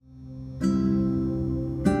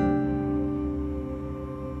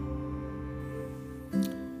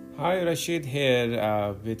Hi, Rashid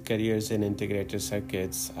here with Careers in Integrated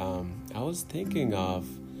Circuits. I was thinking of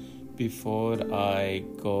before I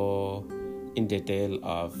go in detail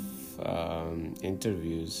of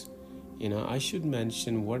interviews, I should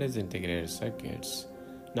mention what is integrated circuits.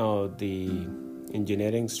 Now, the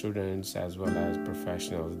engineering students as well as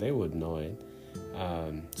professionals, they would know it,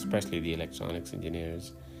 especially the electronics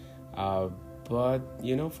engineers. Uh, but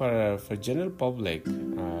for general public,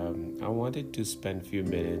 I wanted to spend a few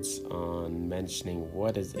minutes on mentioning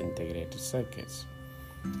what is integrated circuits.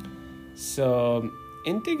 So,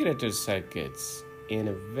 integrated circuits, in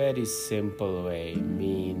a very simple way,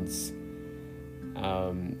 means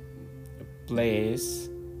a place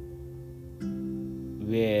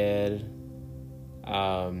where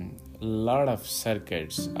a lot of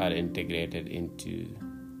circuits are integrated into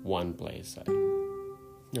one place.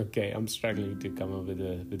 Okay, I'm struggling to come up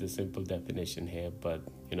with a simple definition here, but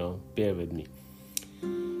bear with me.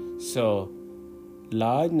 So,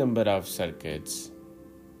 large number of circuits,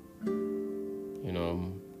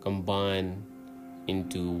 combine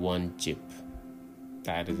into one chip.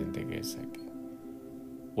 That is integrated circuit.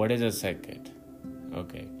 What is a circuit?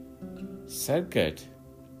 Okay, circuit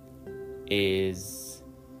is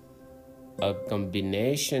a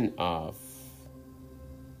combination of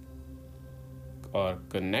or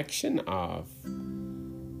connection of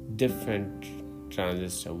different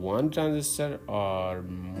transistor, one transistor or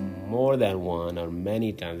more than one or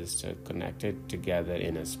many transistors connected together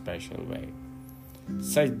in a special way,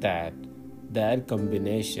 such that that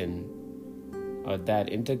combination or that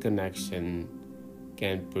interconnection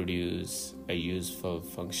can produce a useful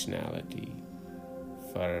functionality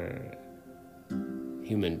for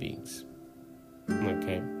human beings.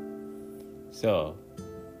 Okay, so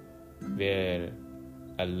where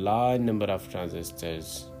a large number of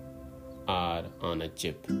transistors are on a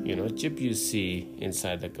chip. Chip you see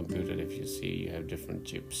inside the computer. If you see, you have different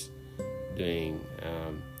chips doing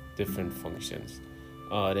different functions.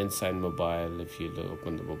 Or inside mobile, if you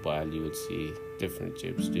open the mobile, you will see different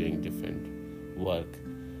chips doing different work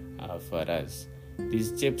for us.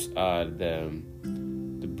 These chips are the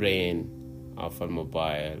brain of a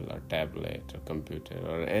mobile or tablet or computer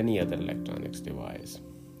or any other electronics device.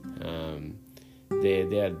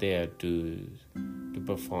 They are there to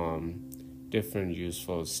perform different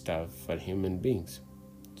useful stuff for human beings.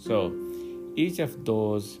 So each of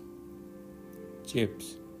those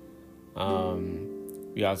chips,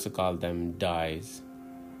 we also call them dies.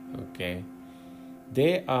 Okay,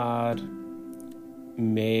 they are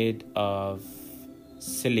made of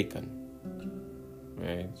silicon.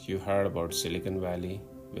 Right? You heard about Silicon Valley,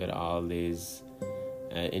 where all these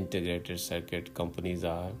integrated circuit companies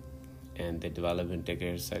are, and they develop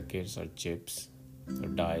integrated circuits or chips or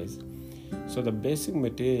dies. So the basic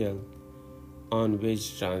material on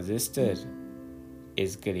which transistor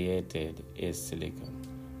is created is silicon.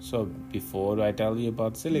 So before I tell you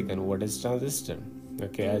about silicon, what is transistor?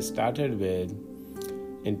 Okay, I started with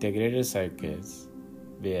integrated circuits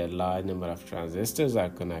where a large number of transistors are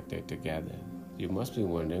connected together. You must be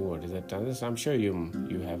wondering, what is a transistor? I'm sure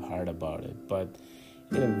you have heard about it, but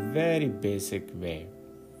in a very basic way,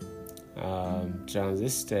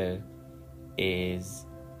 transistor is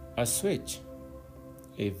a switch,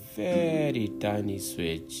 a very tiny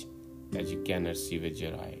switch that you cannot see with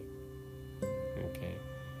your eye. Okay,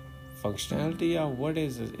 functionality of what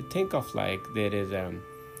is it? Think of like there is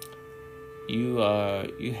you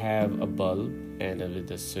have a bulb and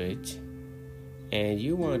with a switch, and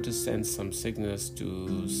you want to send some signals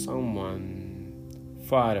to someone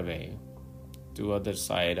far away, to other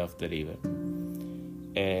side of the river.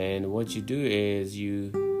 And what you do is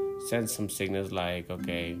you send some signals like,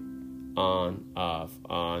 okay, on, off,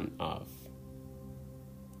 on, off.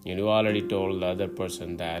 You already told the other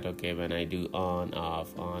person that, okay, when I do on,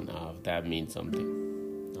 off, that means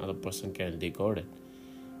something. The other person can decode it.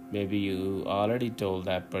 Maybe you already told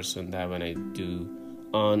that person that when I do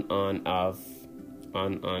on, off,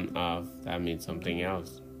 that means something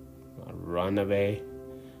else. Or run away,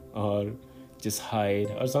 or just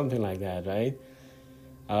hide, or something like that, right?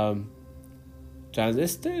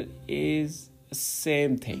 Transistor is the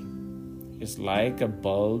same thing. It's like a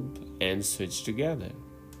bulb and switch together.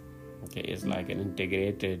 Okay, it's like an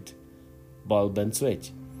integrated bulb and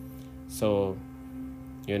switch. So,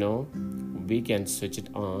 we can switch it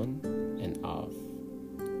on and off.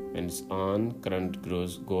 When it's on, current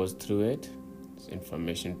goes through it,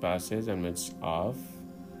 information passes, and when it's off,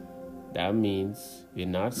 that means we're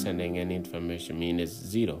not sending any information, mean it's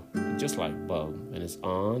zero. Just like bulb. When it's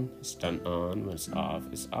on, it's turned on. When it's off,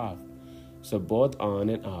 it's off. So both on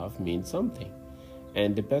and off mean something.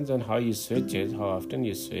 And depends on how you switch it, how often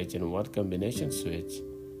you switch, and what combination switch,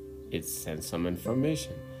 it sends some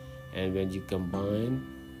information. And when you combine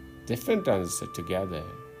different transistors together,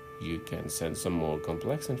 you can send some more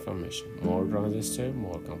complex information. More transistor,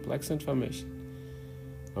 more complex information.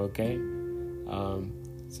 Okay?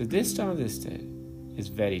 So this transistor is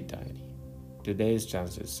very tiny. Today's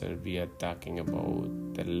transistor, we are talking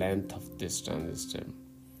about the length of this transistor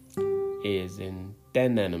is in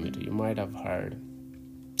 10 nanometer. You might have heard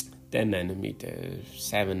 10 nanometer,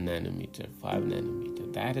 7 nanometer, 5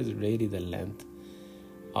 nanometer. That is really the length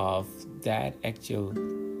of that actual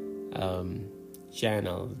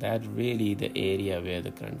channel, that really the area where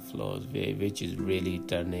the current flows, which is really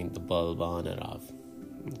turning the bulb on or off.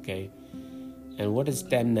 Okay, and what is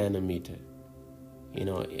 10 nanometer?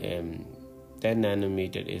 10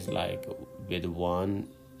 nanometer is like with 1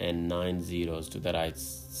 and 9 zeros to the right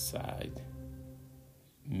side.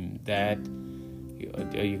 That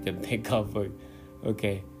you can think of, 1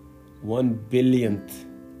 billionth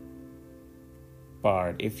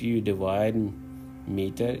part. If you divide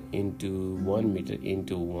meter into 1 meter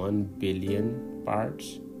into 1 billion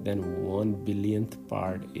parts, then 1 billionth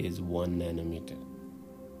part is 1 nanometer.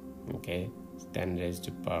 Okay, 10 raised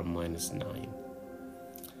to power minus 9.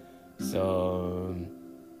 So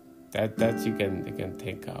that you can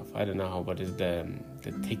think of. I don't know what is the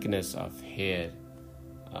thickness of hair.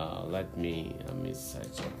 Let me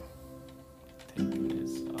search it.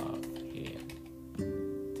 Thickness of hair.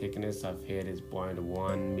 Thickness of hair is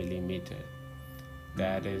 0.1 millimeter.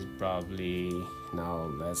 That is probably, now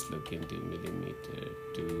let's look into millimeter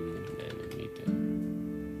to nanometer.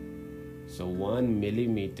 So 1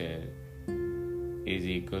 millimeter is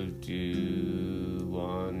equal to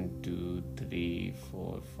 1, 2, 3,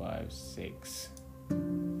 4, 5, 6.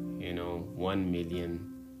 1 million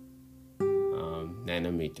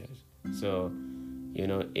nanometers. So,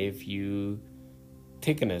 if you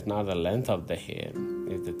thickness, not the length of the hair,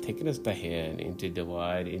 if the thickness of the hair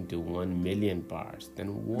divide into 1 million parts,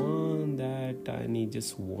 then that tiny,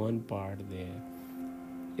 just one part there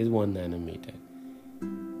is 1 nanometer.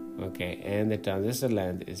 Okay, and the transistor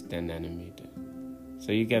length is 10 nanometer.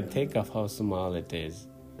 So you can think of how small it is.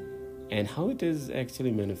 And how it is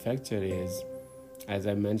actually manufactured is, as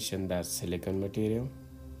I mentioned, that silicon material.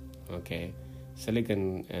 Okay,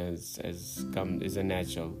 silicon is a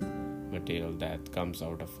natural material that comes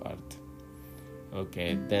out of earth.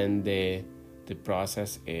 Okay, then they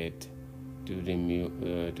process it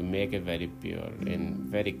to make it very pure in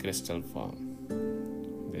very crystal form.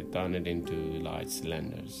 They turn it into large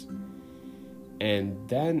cylinders, and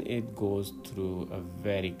then it goes through a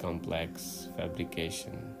very complex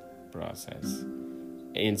fabrication process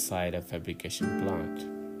inside a fabrication plant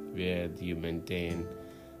where you maintain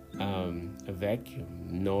a vacuum,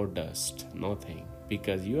 no dust, nothing,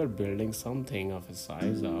 because you are building something of a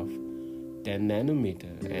size of 10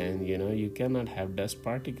 nanometer, and you cannot have dust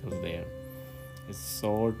particles there. It's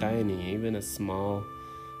so tiny, even a small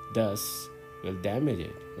dust will damage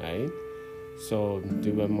it, right? So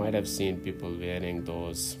you might have seen people wearing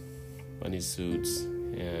those funny suits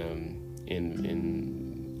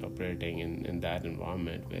in operating in that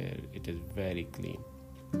environment where it is very clean.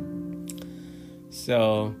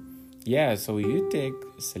 So you take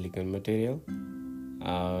silicon material,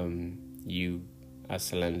 a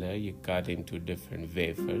cylinder, you cut into different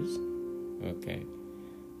wafers. Okay,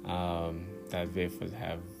 that wafers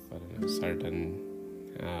have a certain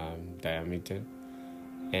diameter,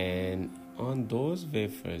 and on those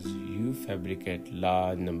wafers you fabricate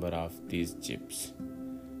large number of these chips.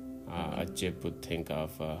 A chip would think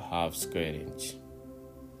of a half square inch,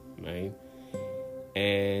 right?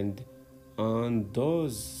 And on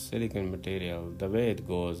those silicon material, the way it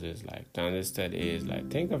goes is like transistor is like,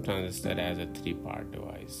 think of transistor as a 3-part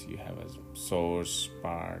device. You have a source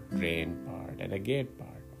part, drain part, and a gate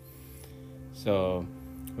part. So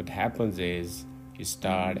what happens is you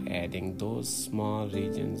start adding those small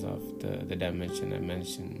regions of the dimension I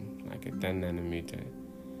mentioned, like a 10 nanometer.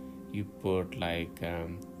 You put like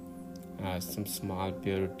some small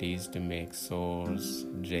purities to make source,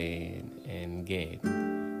 drain, and gate.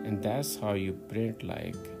 And that's how you print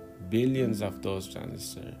like billions of those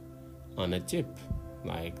transistors on a chip,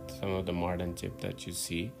 like some of the modern chip that you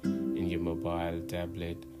see in your mobile,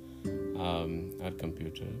 tablet, or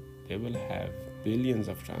computer. They will have billions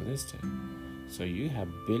of transistors. So you have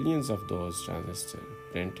billions of those transistors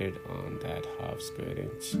printed on that half square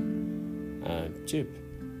inch chip.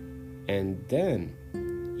 And then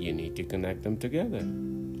you need to connect them together.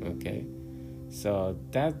 Okay, so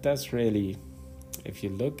that's really, if you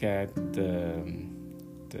look at the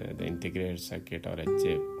integrated circuit or a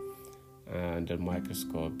chip, under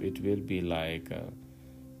microscope, it will be like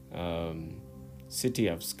a city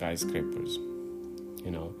of skyscrapers,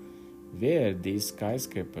 where these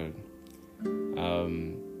skyscrapers,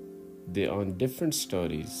 they on different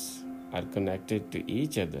stories are connected to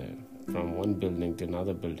each other from one building to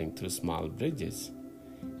another building through small bridges.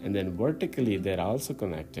 And then vertically, they're also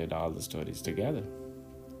connected, all the stories together.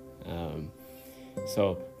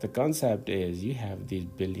 So the concept is you have these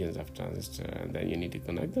billions of transistors and then you need to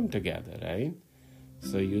connect them together, right?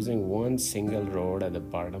 So using one single road at the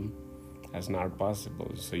bottom, that's not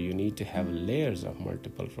possible. So you need to have layers of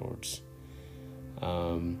multiple roads.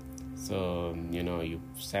 So, you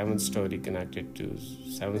 7-story connected to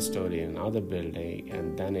 7-story in another building,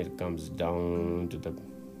 and then it comes down to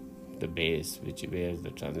the base, where the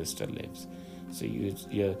transistor lives. So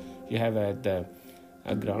you have a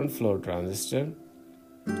ground floor transistor,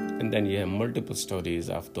 and then you have multiple stories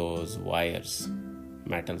of those wires,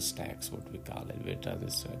 metal stacks, what we call it, where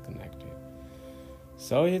transistors are connected.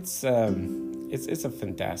 So it's a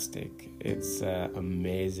fantastic, it's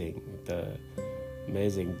amazing, the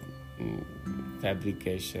amazing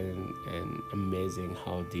fabrication, and amazing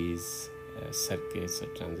how these circuits or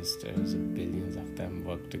transistors, billions of them,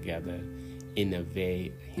 work together in a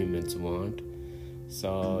way humans want.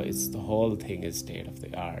 So it's the whole thing is state of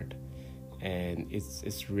the art, and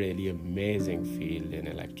it's really amazing field in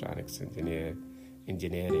electronics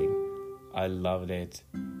engineering. I loved it,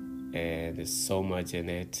 and there's so much in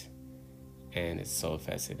it, and it's so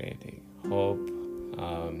fascinating. Hope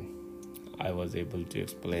I was able to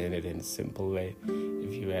explain it in a simple way.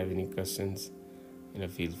 If you have any questions,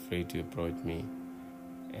 feel free to approach me,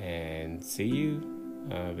 and see you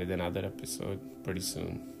with another episode pretty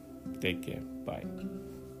soon. Take care. Bye.